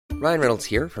Ryan Reynolds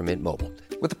here from Mint Mobile.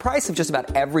 With the price of just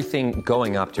about everything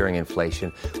going up during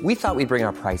inflation, we thought we'd bring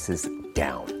our prices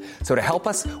down. So to help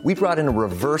us, we brought in a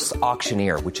reverse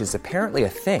auctioneer, which is apparently a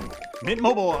thing. Mint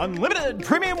Mobile Unlimited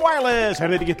Premium Wireless. How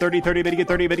to get 30, 30, bit to get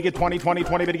 30, bit to get 20, 20,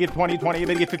 20, bit to get 20, 20,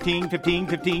 bit to get 15, 15,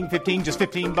 15, 15, just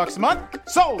 $15 a month?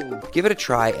 Sold! Give it a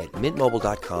try at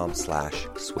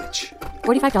mintmobile.com/switch.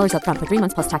 $45 up front for 3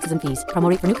 months plus taxes and fees. Promo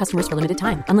rate for new customers for limited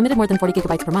time. Unlimited more than 40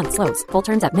 gigabytes per month. Slows full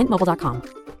terms at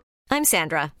mintmobile.com. I'm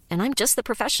Sandra, and I'm just the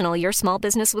professional your small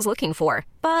business was looking for.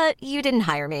 But you didn't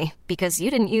hire me because you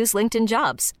didn't use LinkedIn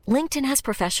Jobs. LinkedIn has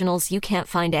professionals you can't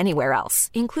find anywhere else,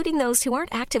 including those who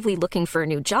aren't actively looking for a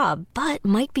new job, but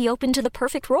might be open to the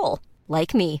perfect role,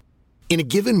 like me. In a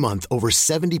given month, over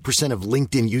 70% of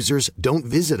LinkedIn users don't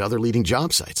visit other leading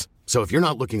job sites. So if you're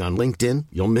not looking on LinkedIn,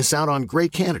 you'll miss out on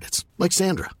great candidates like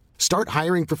Sandra. Start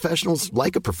hiring professionals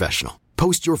like a professional.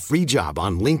 Post your free job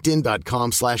on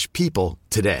linkedin.com/people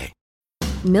today.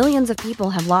 Millions of people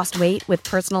have lost weight with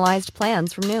personalized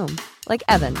plans from Noom. Like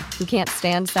Evan, who can't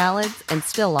stand salads and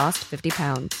still lost 50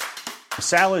 pounds.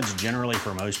 Salads generally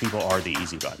for most people are the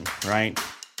easy button, right?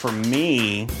 For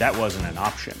me, that wasn't an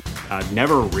option. I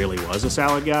never really was a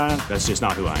salad guy. That's just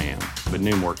not who I am. But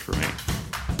Noom worked for me.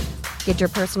 Get your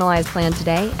personalized plan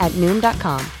today at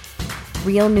Noom.com.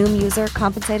 Real Noom user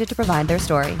compensated to provide their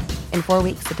story. In 4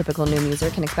 weeks, the typical Noom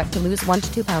user can expect to lose 1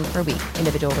 to 2 pounds per week.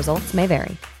 Individual results may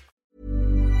vary.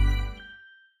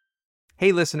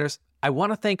 Hey listeners, I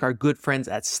want to thank our good friends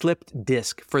at Slipped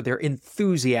Disc for their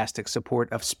enthusiastic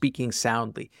support of Speaking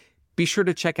Soundly. Be sure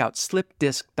to check out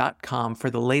slipdisc.com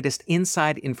for the latest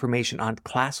inside information on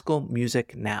classical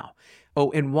music now.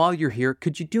 Oh, and while you're here,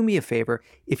 could you do me a favor?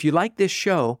 If you like this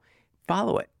show,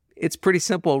 follow it. It's pretty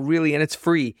simple, really, and it's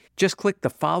free. Just click the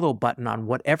follow button on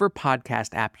whatever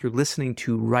podcast app you're listening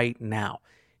to right now.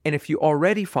 And if you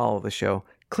already follow the show,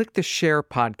 click the share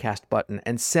podcast button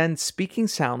and send Speaking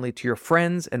Soundly to your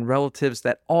friends and relatives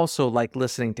that also like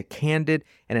listening to candid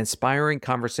and inspiring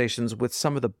conversations with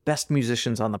some of the best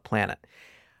musicians on the planet.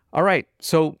 All right,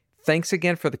 so thanks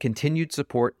again for the continued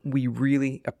support. We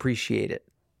really appreciate it.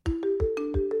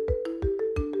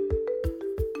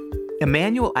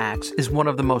 Emanuel Ax is one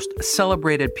of the most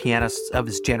celebrated pianists of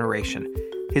his generation.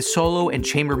 His solo and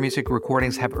chamber music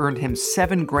recordings have earned him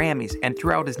 7 Grammys, and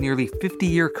throughout his nearly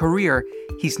 50-year career,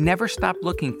 he's never stopped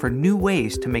looking for new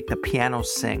ways to make the piano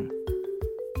sing.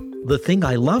 The thing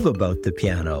I love about the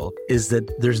piano is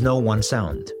that there's no one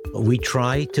sound. We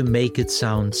try to make it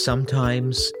sound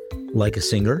sometimes like a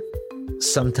singer,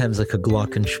 sometimes like a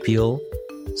glockenspiel,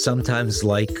 sometimes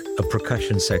like a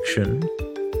percussion section,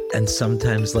 and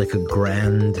sometimes like a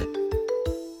grand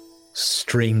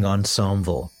string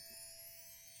ensemble.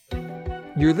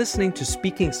 You're listening to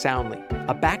Speaking Soundly,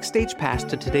 a backstage pass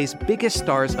to today's biggest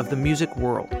stars of the music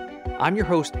world. I'm your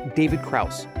host, David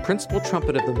Krause, principal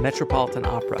trumpet of the Metropolitan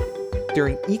Opera.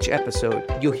 During each episode,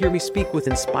 you'll hear me speak with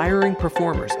inspiring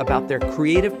performers about their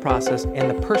creative process and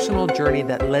the personal journey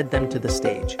that led them to the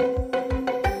stage.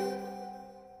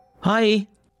 Hi.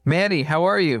 Manny, how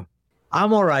are you?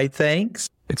 I'm all right, thanks.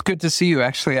 It's good to see you.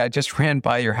 Actually, I just ran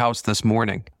by your house this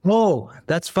morning. Oh,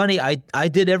 that's funny. I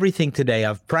did everything today.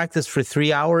 I've practiced for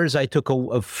 3 hours. I took a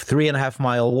 3.5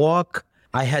 mile walk.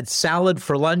 I had salad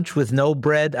for lunch with no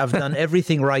bread. I've done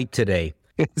everything right today.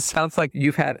 It sounds like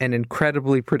you've had an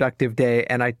incredibly productive day,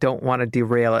 and I don't want to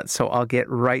derail it, so I'll get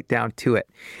right down to it.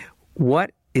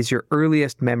 What is your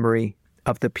earliest memory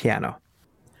of the piano?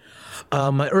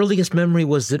 My earliest memory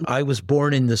was that I was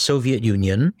born in the Soviet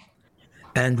Union,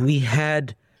 and we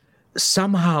had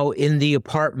somehow in the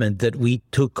apartment that we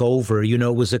took over,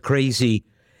 it was a crazy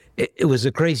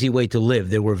way to live.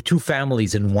 There were 2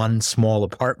 families in one small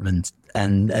apartment,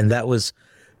 and that was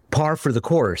par for the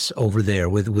course over there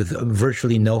with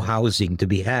virtually no housing to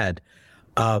be had.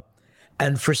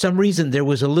 And for some reason, there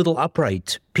was a little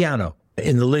upright piano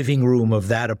in the living room of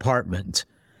that apartment.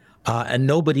 And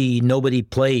nobody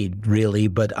played really,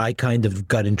 but I kind of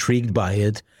got intrigued by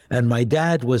it. And my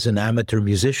dad was an amateur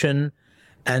musician.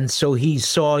 And so he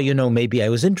saw, maybe I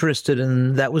was interested,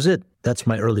 and that was it. That's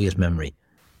my earliest memory.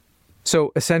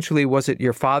 So essentially, was it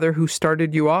your father who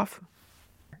started you off?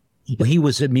 He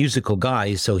was a musical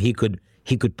guy, so he could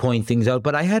point things out.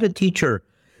 But I had a teacher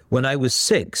when I was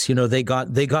 6. They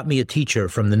got me a teacher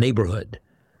from the neighborhood.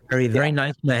 Very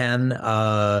nice man,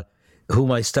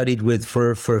 whom I studied with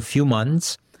for a few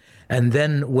months. And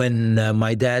then when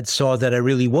my dad saw that I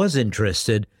really was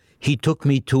interested, he took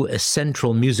me to a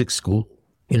central music school,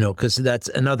 because that's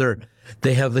another,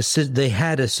 they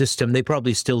had a system, they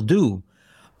probably still do,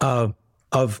 of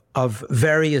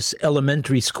various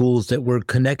elementary schools that were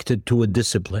connected to a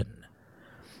discipline.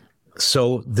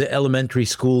 So the elementary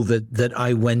school that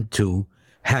I went to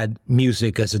had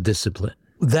music as a discipline.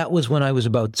 That was when I was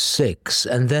about 6.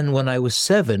 And then when I was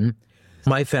 7,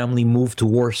 my family moved to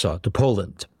Warsaw, to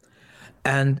Poland.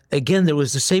 And again, there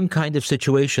was the same kind of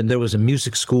situation. There was a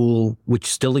music school, which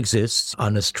still exists,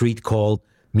 on a street called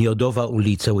Miodowa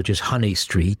ulica, which is Honey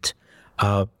Street.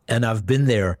 And I've been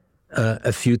there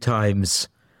a few times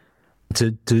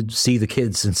to see the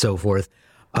kids and so forth.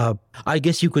 I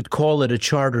guess you could call it a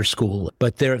charter school,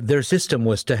 but their system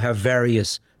was to have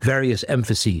various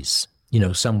emphases.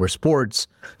 Some were sports,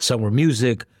 some were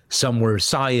music, some were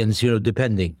science,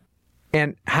 depending.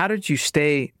 And how did you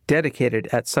stay dedicated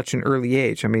at such an early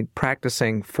age? I mean,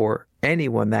 practicing for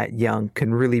anyone that young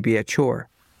can really be a chore.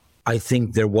 I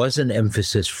think there was an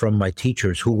emphasis from my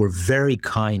teachers who were very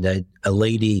kind. A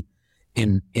lady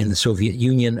in the Soviet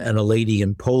Union and a lady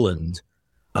in Poland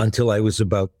until I was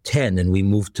about 10 and we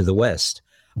moved to the West.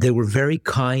 They were very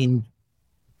kind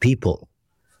people,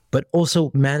 but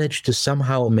also managed to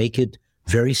somehow make it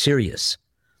very serious.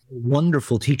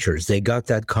 Wonderful teachers. They got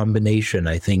that combination,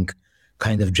 I think,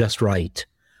 kind of just right.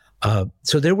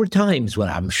 So there were times when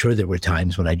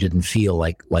I didn't feel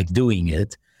like doing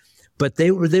it, but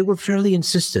they were fairly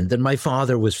insistent, and my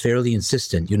father was fairly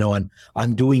insistent,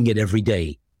 on doing it every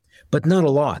day, but not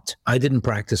a lot. I didn't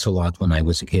practice a lot when I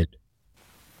was a kid.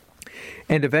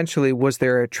 And eventually, was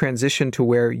there a transition to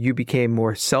where you became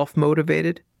more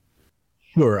self-motivated?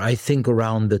 Sure. I think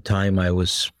around the time I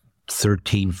was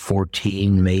 13,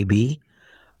 14, maybe,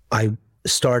 I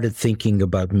started thinking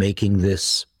about making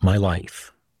this my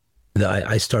life.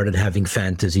 I started having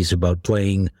fantasies about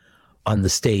playing on the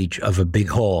stage of a big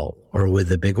hall or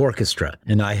with a big orchestra.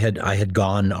 And I had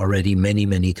gone already many,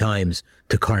 many times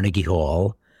to Carnegie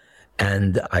Hall,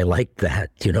 and I liked that.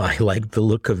 I liked the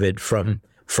look of it from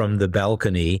the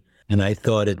balcony, and I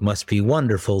thought it must be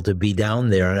wonderful to be down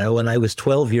there. And when I was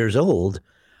 12 years old,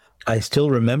 I still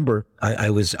remember I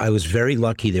was very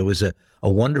lucky. There was a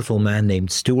wonderful man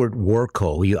named Stuart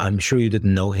Warco. I'm sure you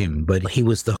didn't know him, but he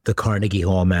was the Carnegie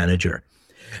Hall manager.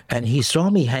 And he saw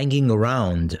me hanging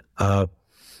around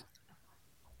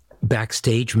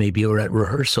backstage maybe or at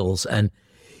rehearsals. And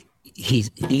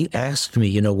he asked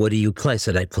me, what do you play? I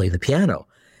said, I play the piano.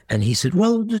 And he said,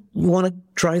 well, you want to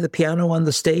try the piano on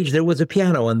the stage? There was a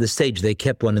piano on the stage. They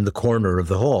kept one in the corner of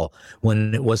the hall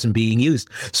when it wasn't being used.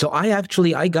 So I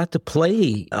got to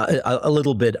play a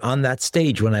little bit on that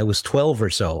stage when I was 12 or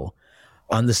so,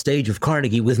 on the stage of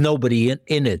Carnegie with nobody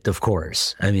in it, of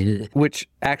course. I mean, which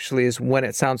actually is when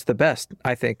it sounds the best,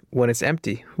 I think, when it's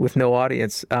empty with no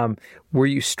audience. Were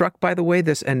you struck by the way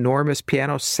this enormous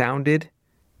piano sounded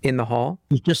in the hall?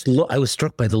 I was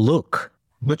struck by the look.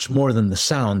 Much more than the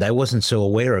sound. I wasn't so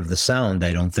aware of the sound,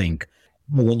 I don't think.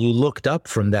 When you looked up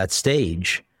from that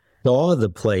stage, saw the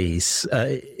place,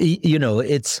 you've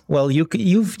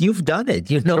done it.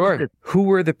 Sure. Who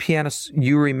were the pianists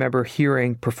you remember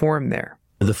hearing perform there?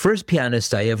 The first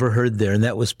pianist I ever heard there, and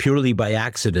that was purely by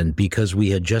accident because we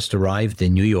had just arrived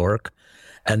in New York,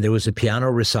 and there was a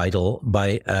piano recital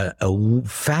by a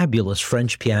fabulous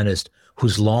French pianist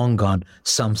who's long gone,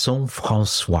 Samson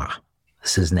François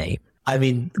is his name. I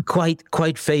mean,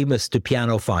 quite famous to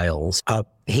pianophiles.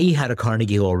 He had a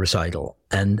Carnegie Hall recital,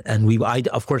 and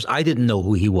of course, I didn't know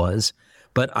who he was,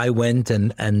 but I went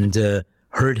and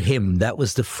heard him. That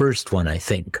was the first one, I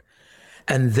think.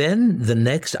 And then the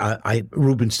next,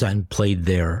 Rubinstein played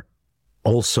there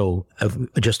also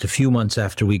just a few months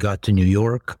after we got to New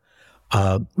York.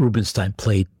 Rubinstein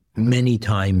played many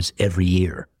times every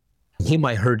year. Him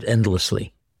I heard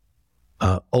endlessly,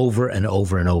 over and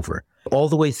over and over, all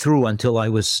the way through until I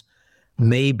was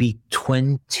maybe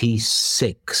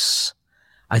 26.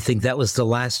 I think that was the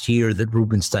last year that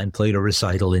Rubinstein played a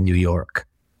recital in New York.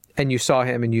 And you saw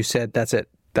him and you said, that's it.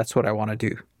 That's what I want to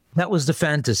do. That was the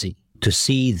fantasy, to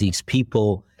see these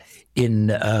people in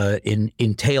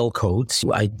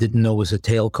tailcoats. I didn't know it was a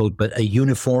tailcoat, but a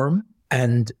uniform,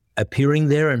 and appearing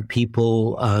there and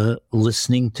people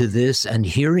listening to this and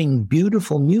hearing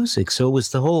beautiful music. So it was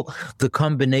the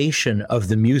combination of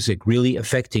the music really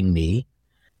affecting me,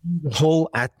 the whole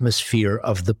atmosphere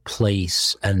of the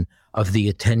place and of the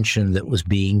attention that was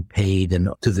being paid and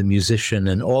to the musician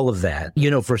and all of that.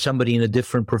 For somebody in a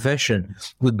different profession,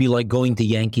 would be like going to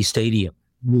Yankee Stadium.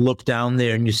 You look down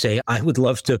there and you say, I would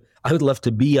love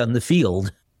to be on the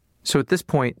field. So at this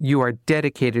point, you are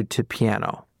dedicated to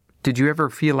piano. Did you ever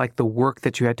feel like the work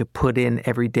that you had to put in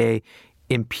every day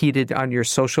impeded on your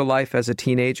social life as a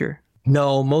teenager?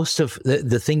 No, most of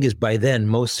the thing is, by then,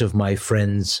 most of my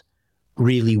friends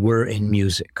really were in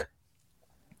music.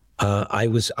 I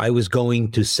was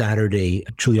going to Saturday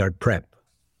Juilliard Prep,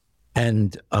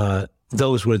 and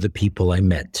those were the people I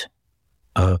met.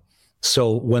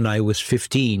 So when I was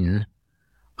 15,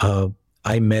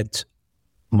 I met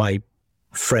my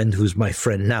friend, who's my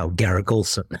friend now, Garrick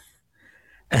Olson.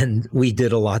 And we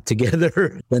did a lot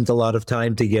together, spent a lot of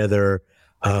time together.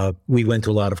 We went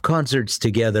to a lot of concerts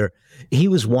together. He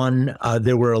was one.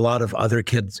 There were a lot of other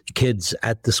kids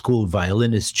at the school,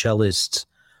 violinists, cellists.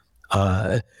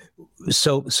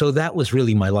 So that was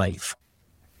really my life.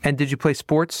 And did you play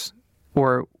sports,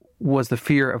 or was the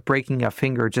fear of breaking a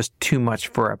finger just too much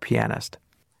for a pianist?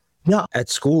 Yeah, at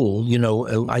school,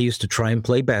 I used to try and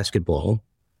play basketball.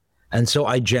 And so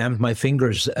I jammed my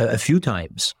fingers a few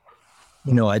times.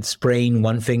 I'd sprain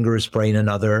one finger, sprain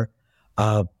another.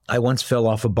 I once fell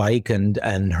off a bike and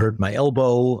hurt my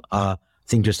elbow. I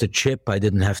think just a chip. I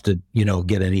didn't have to,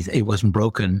 get anything. It wasn't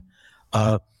broken.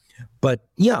 But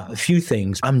yeah, a few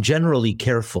things. I'm generally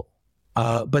careful,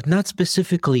 but not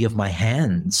specifically of my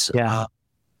hands. Yeah.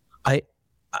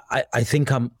 I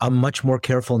think I'm much more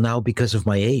careful now because of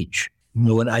my age.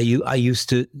 When I used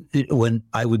to, when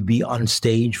I would be on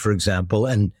stage, for example,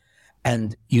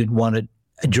 and you'd want to,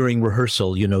 during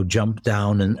rehearsal, jump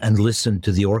down and listen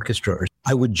to the orchestra.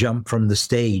 I would jump from the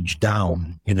stage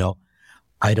down,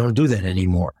 I don't do that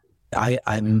anymore.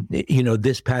 I'm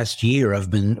this past year,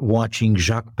 I've been watching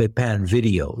Jacques Pepin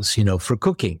videos, for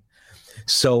cooking.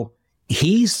 So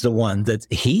he's the one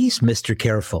he's Mr.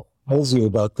 Careful. Tells you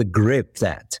about the grip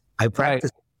that I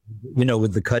practice,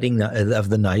 with the cutting of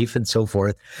the knife and so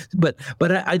forth. But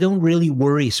I don't really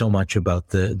worry so much about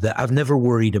I've never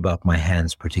worried about my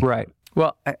hands particularly. Right.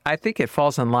 Well, I think it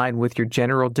falls in line with your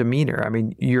general demeanor. I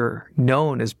mean, you're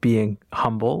known as being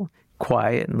humble,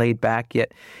 quiet, and laid back,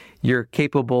 yet you're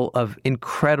capable of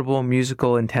incredible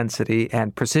musical intensity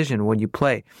and precision when you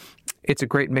play. It's a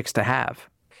great mix to have.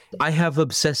 I have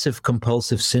obsessive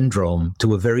compulsive syndrome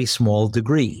to a very small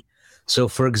degree. So,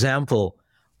 for example,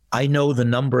 I know the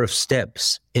number of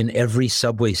steps in every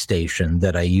subway station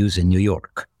that I use in New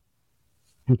York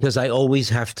because I always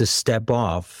have to step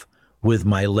off with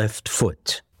my left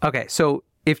foot. Okay, so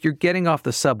if you're getting off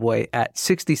the subway at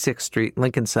 66th Street,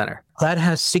 Lincoln Center. That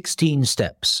has 16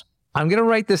 steps. I'm going to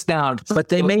write this down. But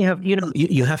they may have,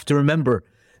 you have to remember,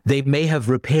 they may have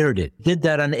repaired it. Did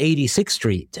that on 86th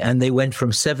Street, and they went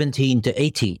from 17 to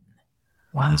 18.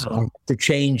 Wow. So to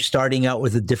change, starting out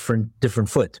with a different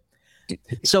foot.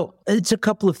 So it's a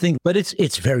couple of things, but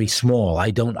it's very small.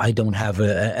 I don't have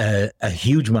a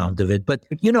huge amount of it, but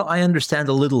I understand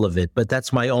a little of it, but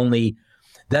that's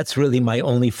really my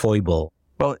only foible.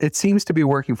 Well, it seems to be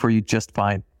working for you just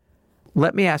fine.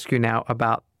 Let me ask you now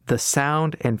about the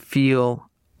sound and feel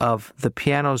of the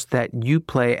pianos that you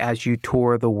play as you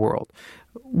tour the world.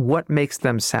 What makes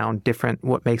them sound different?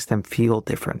 What makes them feel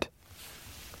different?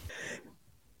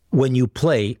 When you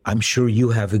play, I'm sure you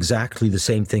have exactly the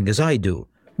same thing as I do.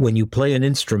 When you play an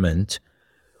instrument,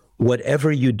 whatever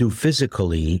you do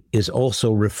physically is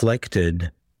also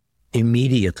reflected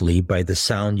immediately by the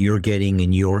sound you're getting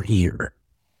in your ear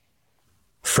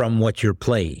from what you're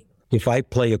playing. If I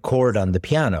play a chord on the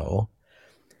piano,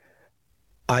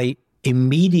 I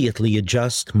immediately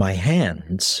adjust my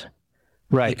hands.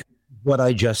 Right. Like what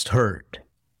I just heard.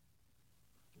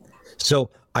 So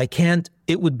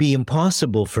it would be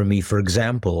impossible for me, for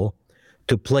example,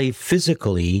 to play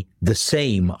physically the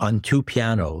same on two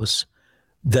pianos,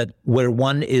 where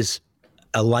one is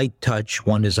a light touch,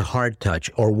 one is a hard touch,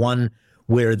 or one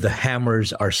where the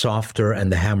hammers are softer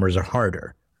and the hammers are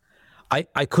harder.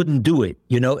 I couldn't do it.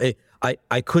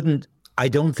 I couldn't, I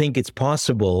don't think it's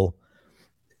possible,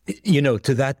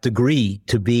 to that degree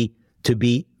to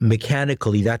be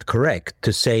mechanically that correct,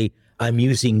 to say I'm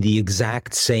using the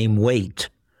exact same weight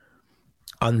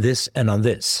on this and on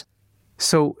this.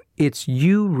 So it's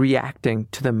you reacting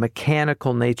to the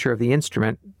mechanical nature of the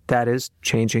instrument that is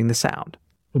changing the sound.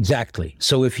 Exactly.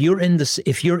 So if you're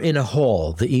in a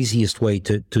hall, the easiest way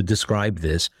to describe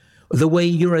this, the way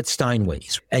you're at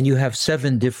Steinway's and you have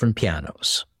 7 different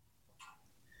pianos,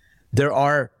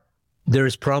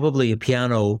 there's probably a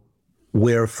piano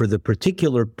where for the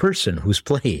particular person who's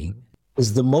playing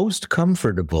is the most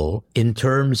comfortable in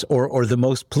terms or the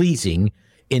most pleasing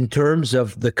in terms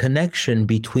of the connection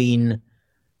between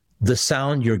the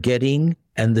sound you're getting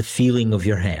and the feeling of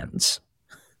your hands.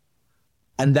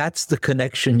 And that's the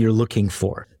connection you're looking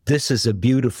for. This is a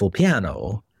beautiful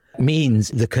piano, means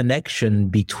the connection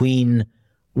between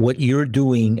what you're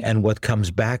doing and what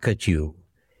comes back at you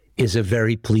is a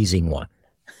very pleasing one.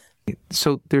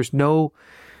 So there's no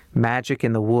magic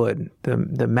in the wood.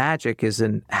 The magic is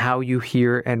in how you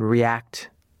hear and react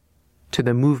to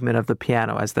the movement of the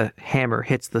piano as the hammer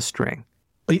hits the string.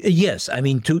 Yes, I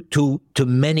mean to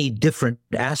many different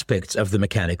aspects of the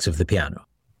mechanics of the piano.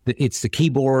 It's the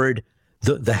keyboard,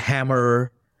 the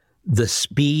hammer, the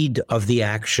speed of the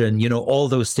action. All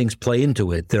those things play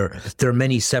into it. There are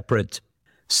many separate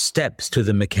steps to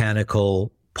the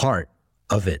mechanical part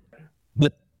of it.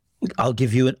 But I'll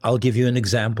give you an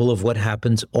example of what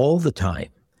happens all the time.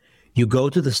 You go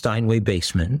to the Steinway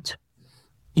basement,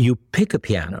 you pick a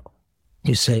piano,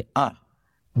 you say, I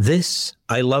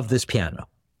love this piano.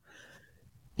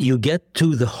 You get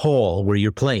to the hall where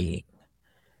you're playing,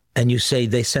 and you say,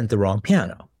 they sent the wrong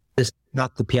piano. This is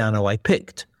not the piano I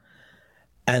picked.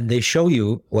 And they show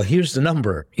you, well, here's the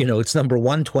number. It's number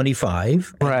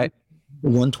 125. Right.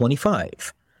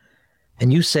 125.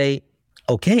 And you say,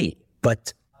 okay,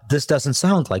 but this doesn't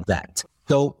sound like that.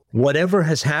 So whatever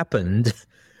has happened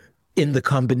in the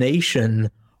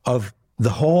combination of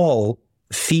the hall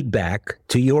feedback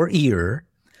to your ear,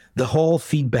 the hall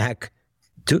feedback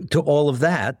to all of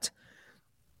that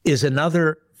is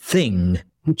another thing,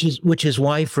 which is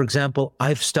why, for example,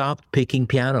 I've stopped picking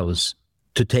pianos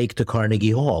to take to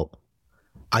Carnegie Hall.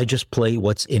 I just play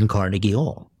what's in Carnegie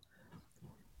Hall.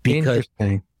 Because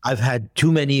I've had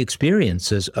too many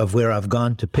experiences of where I've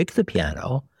gone to pick the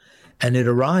piano and it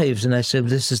arrives and I said,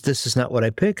 this is not what I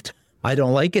picked. I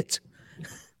don't like it.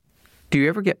 Do you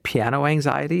ever get piano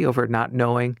anxiety over not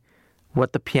knowing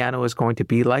what the piano is going to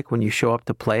be like when you show up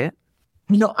to play it?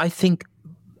 I think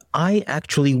I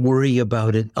actually worry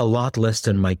about it a lot less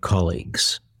than my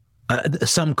colleagues.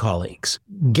 Some colleagues.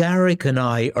 Garrick and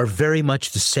I are very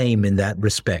much the same in that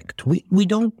respect. We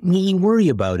don't really worry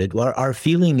about it. Our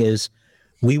feeling is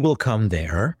we will come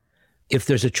there. If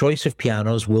there's a choice of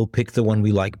pianos, we'll pick the one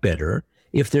we like better.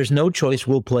 If there's no choice,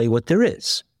 we'll play what there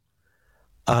is.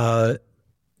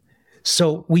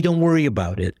 So we don't worry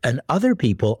about it. And other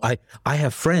people, I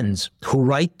have friends who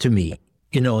write to me,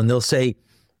 and they'll say,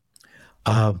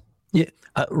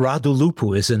 Radu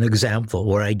Lupu is an example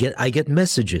where I get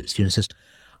messages. It says,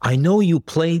 I know you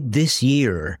played this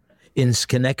year in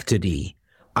Schenectady.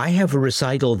 I have a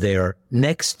recital there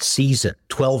next season,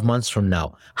 12 months from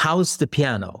now. How's the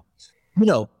piano?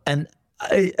 And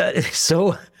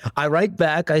so I write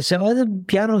back. I say, the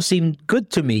piano seemed good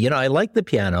to me. I like the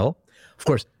piano. Of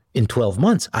course, in 12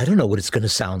 months, I don't know what it's going to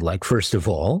sound like, first of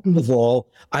all.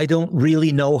 I don't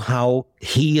really know how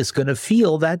he is going to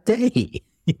feel that day.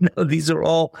 These are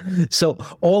all, so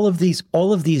all of these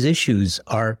issues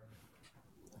are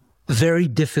very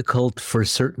difficult for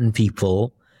certain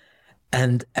people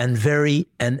and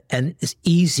it's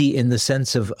easy in the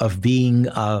sense of being,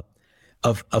 of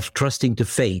trusting to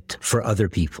fate for other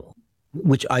people,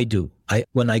 which I do.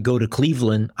 When I go to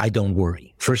Cleveland, I don't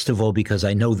worry. First of all, because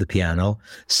I know the piano.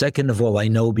 Second of all, I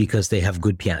know because they have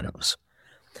good pianos.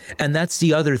 And that's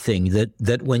the other thing,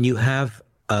 that when you have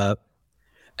a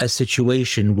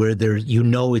situation where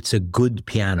it's a good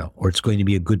piano or it's going to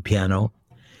be a good piano,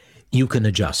 you can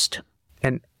adjust.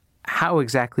 And how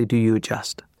exactly do you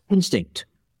adjust? Instinct.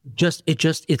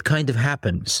 It kind of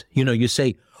happens. You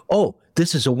say, oh,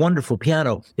 this is a wonderful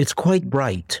piano. It's quite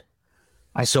bright.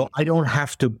 So I don't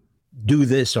have to do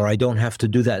this or I don't have to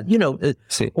do that.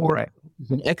 Right.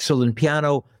 An excellent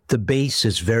piano, the bass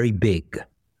is very big.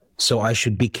 So I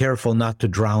should be careful not to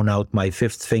drown out my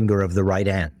fifth finger of the right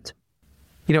hand.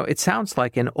 It sounds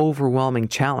like an overwhelming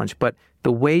challenge, but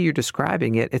the way you're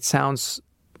describing it, it sounds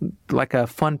like a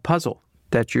fun puzzle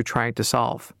that you're trying to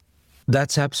solve.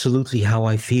 That's absolutely how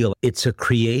I feel. It's a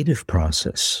creative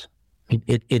process.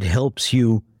 It helps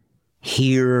you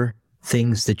hear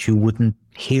things that you wouldn't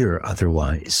hear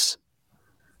otherwise.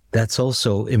 That's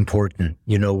also important,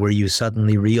 where you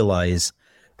suddenly realize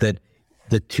that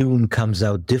the tune comes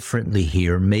out differently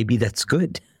here. Maybe that's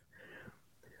good.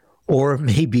 Or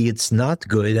maybe it's not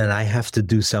good and I have to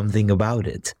do something about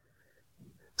it.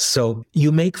 So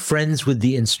you make friends with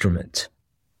the instrument.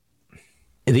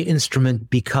 The instrument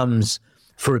becomes,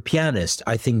 for a pianist,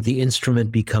 I think the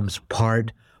instrument becomes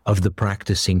part of the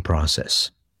practicing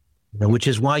process, which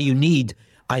is why you need,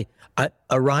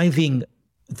 arriving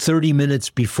 30 minutes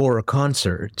before a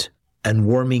concert and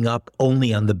warming up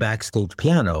only on the backstage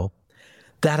piano,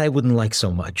 that I wouldn't like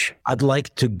so much. I'd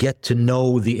like to get to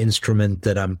know the instrument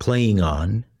that I'm playing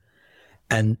on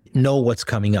and know what's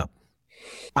coming up.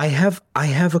 I have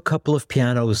a couple of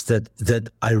pianos that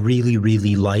I really,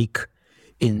 really like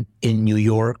in New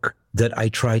York that I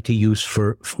try to use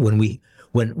for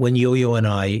when Yo-Yo and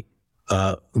I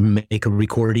make a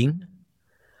recording.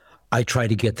 I try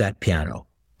to get that piano.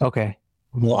 Okay.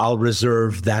 Well, I'll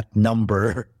reserve that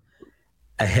number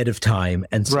ahead of time,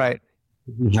 and so right.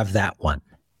 We have that one,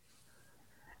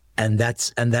 and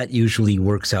that usually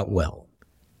works out well.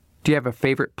 Do you have a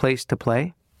favorite place to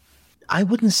play? I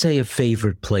wouldn't say a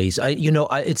favorite place.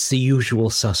 It's the usual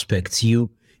suspects. You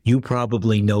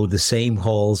probably know the same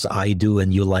halls I do,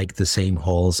 and you like the same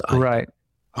halls I do. Right.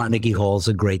 Carnegie Hall's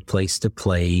a great place to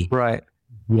play. Right.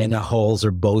 Vienna halls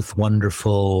are both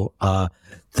wonderful.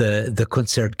 The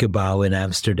Concertgebouw in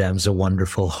Amsterdam's a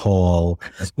wonderful hall.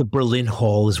 The Berlin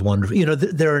Hall is wonderful.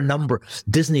 There are a number.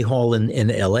 Disney Hall in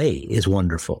LA is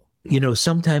wonderful.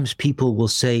 Sometimes people will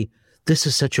say, this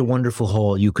is such a wonderful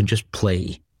hall, you can just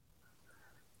play.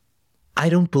 I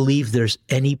don't believe there's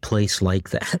any place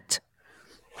like that.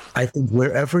 I think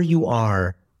wherever you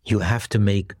are, you have to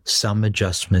make some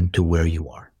adjustment to where you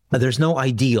are. Now, there's no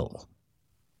ideal.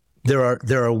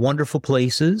 There are wonderful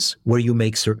places where you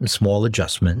make certain small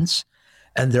adjustments,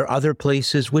 and there are other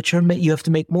places which you have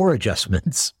to make more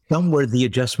adjustments. Some where the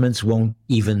adjustments won't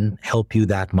even help you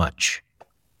that much.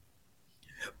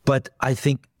 But I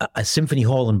think a Symphony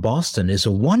Hall in Boston is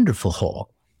a wonderful hall.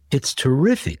 It's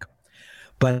terrific.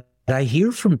 But I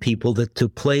hear from people that to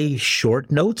play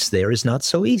short notes there is not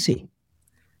so easy.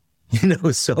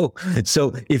 So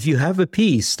if you have a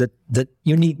piece that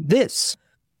you need this,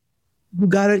 you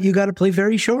gotta play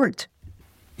very short.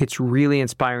 It's really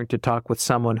inspiring to talk with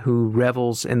someone who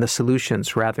revels in the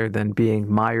solutions rather than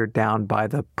being mired down by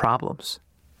the problems.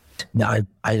 No,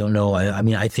 I don't know.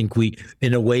 I think we,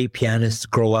 in a way, pianists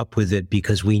grow up with it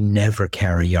because we never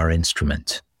carry our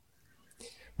instrument,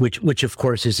 which of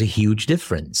course is a huge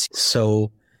difference.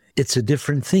 So it's a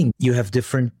different thing. You have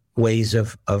different ways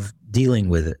of dealing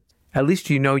with it. At least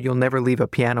you'll never leave a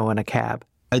piano in a cab.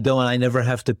 I don't. I never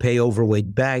have to pay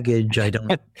overweight baggage. I don't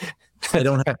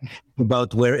have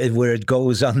about where it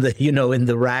goes on the in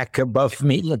the rack above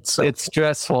me. It's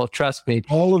stressful. Trust me.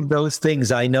 All of those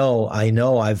things I know.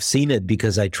 I've seen it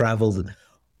because I traveled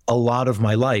a lot of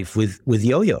my life with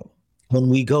yo-yo. When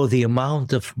we go, the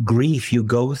amount of grief you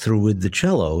go through with the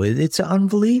cello, it's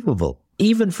unbelievable.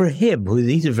 Even for him,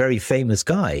 he's a very famous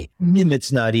guy.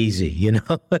 It's not easy,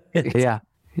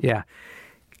 Yeah.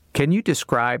 Can you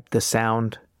describe the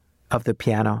sound of the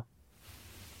piano?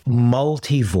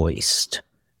 Multi-voiced,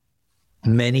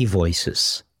 many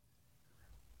voices.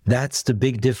 That's the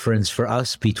big difference for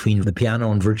us between the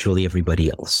piano and virtually everybody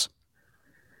else.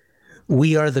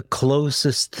 We are the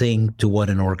closest thing to what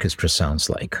an orchestra sounds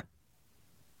like.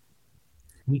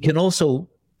 We can also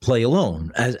play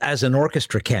alone, as an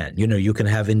orchestra can. You can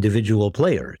have individual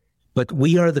players, but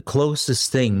we are the closest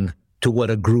thing to what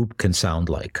a group can sound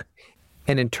like.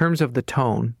 And in terms of the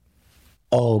tone?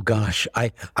 Oh, gosh. I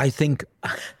think,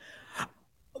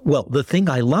 well, the thing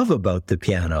I love about the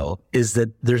piano is that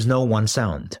there's no one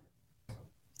sound.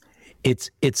 It's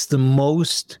the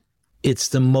most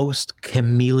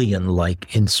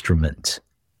chameleon-like instrument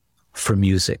for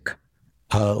music.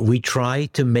 We try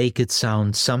to make it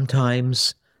sound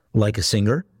sometimes like a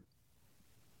singer,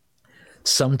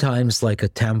 sometimes like a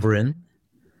tambourine,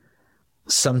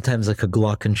 sometimes like a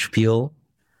glockenspiel,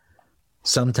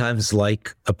 sometimes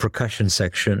like a percussion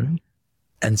section,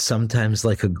 and sometimes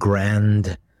like a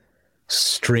grand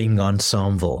string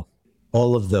ensemble.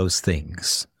 All of those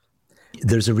things.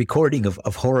 There's a recording of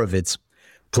Horowitz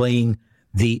playing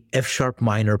the F-sharp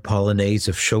minor Polonaise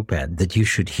of Chopin that you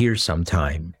should hear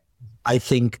sometime. I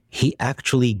think he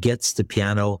actually gets the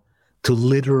piano to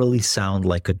literally sound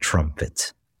like a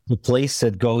trumpet. The place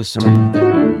that goes...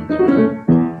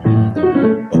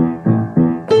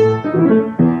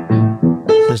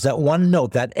 There's that one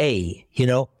note, that A,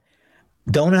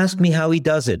 Don't ask me how he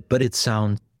does it, but it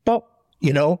sounds,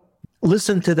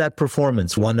 Listen to that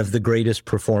performance, one of the greatest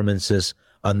performances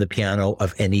on the piano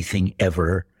of anything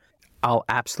ever. I'll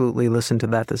absolutely listen to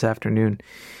that this afternoon.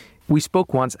 We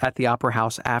spoke once at the Opera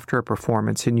House after a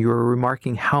performance, and you were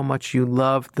remarking how much you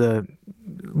love the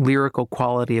lyrical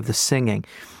quality of the singing.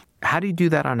 How do you do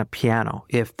that on a piano?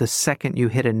 If the second you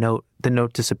hit a note, the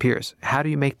note disappears. How do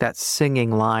you make that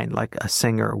singing line like a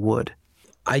singer would?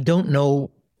 I don't know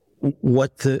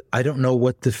what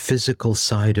the physical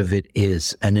side of it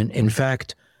is. And in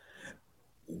fact,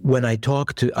 when I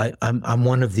talk to, I'm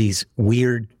one of these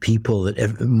weird people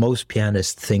that most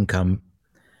pianists think I'm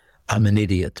an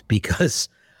idiot, because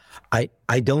I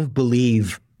don't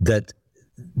believe that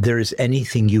there is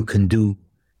anything you can do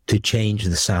to change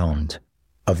the sound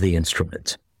of the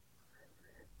instrument.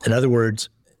 In other words,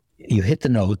 you hit the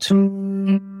note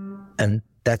and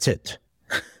that's it.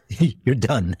 You're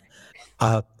done.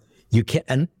 You can't,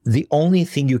 and the only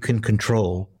thing you can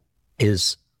control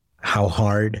is how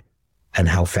hard and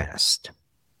how fast.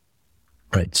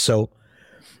 Right. So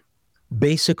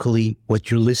basically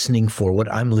what you're listening for,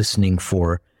 what I'm listening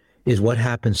for, is what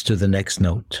happens to the next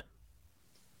note.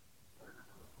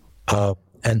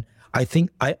 And I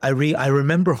think I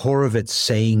remember Horowitz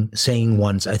saying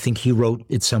once, I think he wrote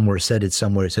it somewhere, said it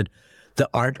somewhere, said, the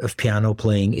art of piano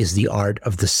playing is the art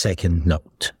of the second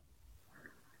note.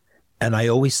 And I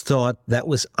always thought that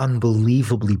was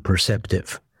unbelievably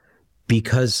perceptive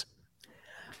because,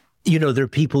 you know, there are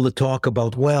people that talk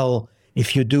about, well,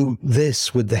 if you do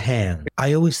this with the hand,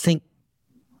 I always think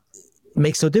it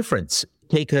makes no difference.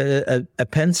 Take a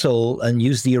pencil and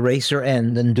use the eraser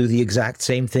end and do the exact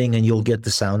same thing and you'll get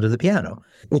the sound of the piano.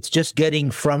 It's just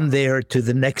getting from there to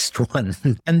the next one.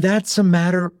 And that's a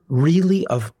matter really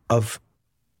of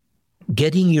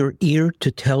getting your ear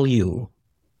to tell you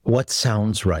what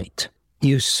sounds right.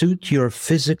 You suit your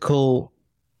physical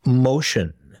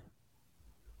motion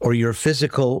or your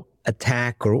physical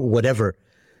attack or whatever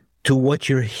to what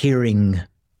you're hearing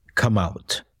come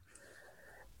out.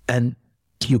 And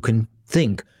you can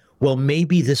think, well,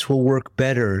 maybe this will work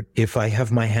better if I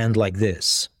have my hand like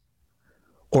this.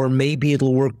 Or maybe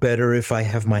it'll work better if I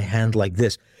have my hand like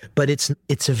this. But it's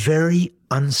a very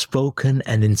unspoken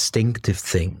and instinctive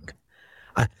thing.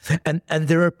 And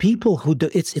there are people who do,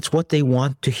 it's what they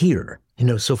want to hear. You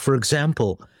know, so for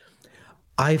example,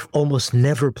 I've almost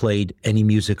never played any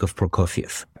music of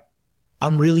Prokofiev.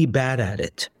 I'm really bad at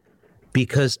it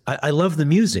because I love the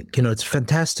music. You know, it's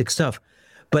fantastic stuff.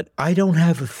 But I don't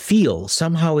have a feel.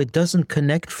 Somehow it doesn't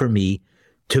connect for me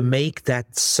to make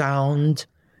that sound,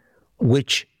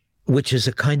 which is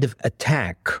a kind of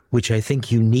attack, which I think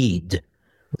you need.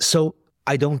 So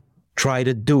I don't try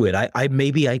to do it. I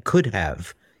maybe I could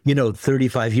have,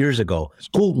 35 years ago,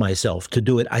 schooled myself to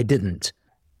do it. I didn't.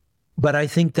 But I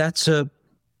think that's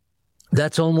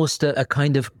almost a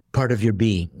kind of part of your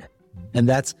being. And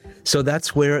that's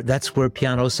where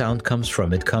piano sound comes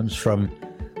from. It comes from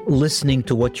listening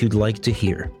to what you'd like to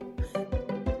hear.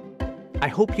 I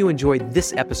hope you enjoyed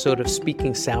this episode of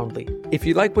Speaking Soundly. If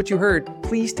you like what you heard,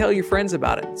 please tell your friends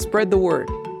about it. Spread the word.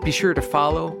 Be sure to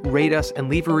follow, rate us, and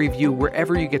leave a review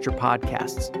wherever you get your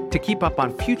podcasts. To keep up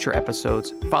on future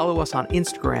episodes, follow us on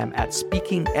Instagram at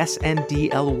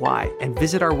SpeakingSNDLY and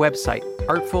visit our website,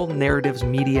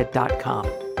 artfulnarrativesmedia.com.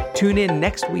 Tune in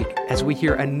next week as we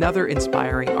hear another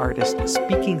inspiring artist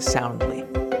speaking soundly.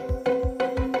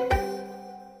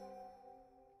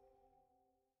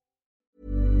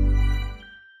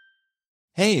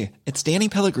 Hey, it's Danny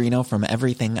Pellegrino from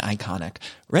Everything Iconic.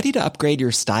 Ready to upgrade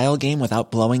your style game without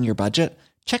blowing your budget?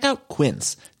 Check out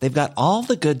Quince. They've got all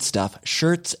the good stuff,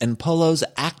 shirts and polos,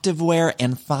 activewear,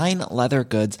 and fine leather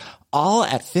goods, all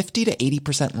at 50 to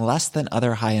 80% less than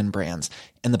other high-end brands.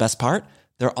 And the best part?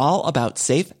 They're all about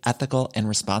safe, ethical, and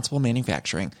responsible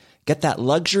manufacturing. Get that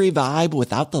luxury vibe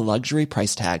without the luxury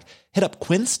price tag. Hit up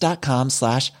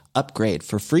quince.com/upgrade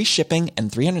for free shipping and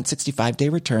 365-day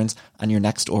returns on your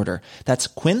next order. That's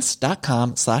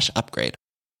quince.com/upgrade.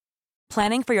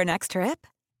 Planning for your next trip?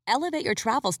 Elevate your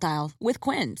travel style with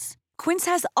Quince. Quince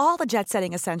has all the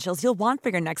jet-setting essentials you'll want for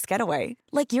your next getaway,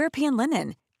 like European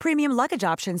linen, premium luggage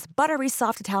options, buttery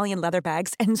soft Italian leather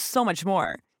bags, and so much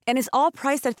more. And is all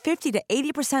priced at 50 to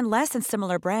 80% less than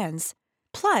similar brands.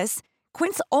 Plus,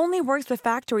 Quince only works with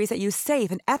factories that use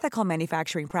safe and ethical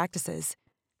manufacturing practices.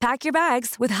 Pack your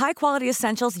bags with high-quality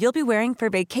essentials you'll be wearing for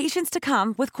vacations to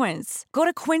come with Quince. Go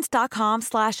to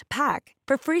quince.com/pack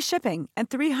for free shipping and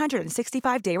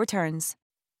 365-day returns.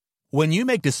 When you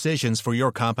make decisions for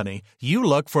your company, you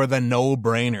look for the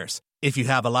no-brainers. If you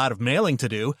have a lot of mailing to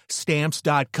do,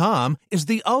 Stamps.com is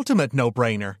the ultimate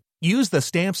no-brainer. Use the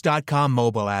Stamps.com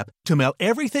mobile app to mail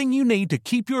everything you need to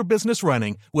keep your business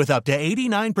running with up to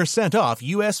 89% off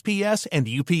USPS and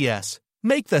UPS.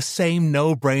 Make the same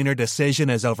no-brainer decision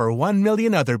as over 1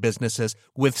 million other businesses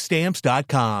with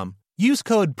Stamps.com. Use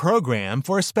code PROGRAM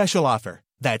for a special offer.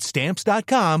 That's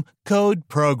Stamps.com, code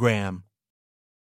PROGRAM.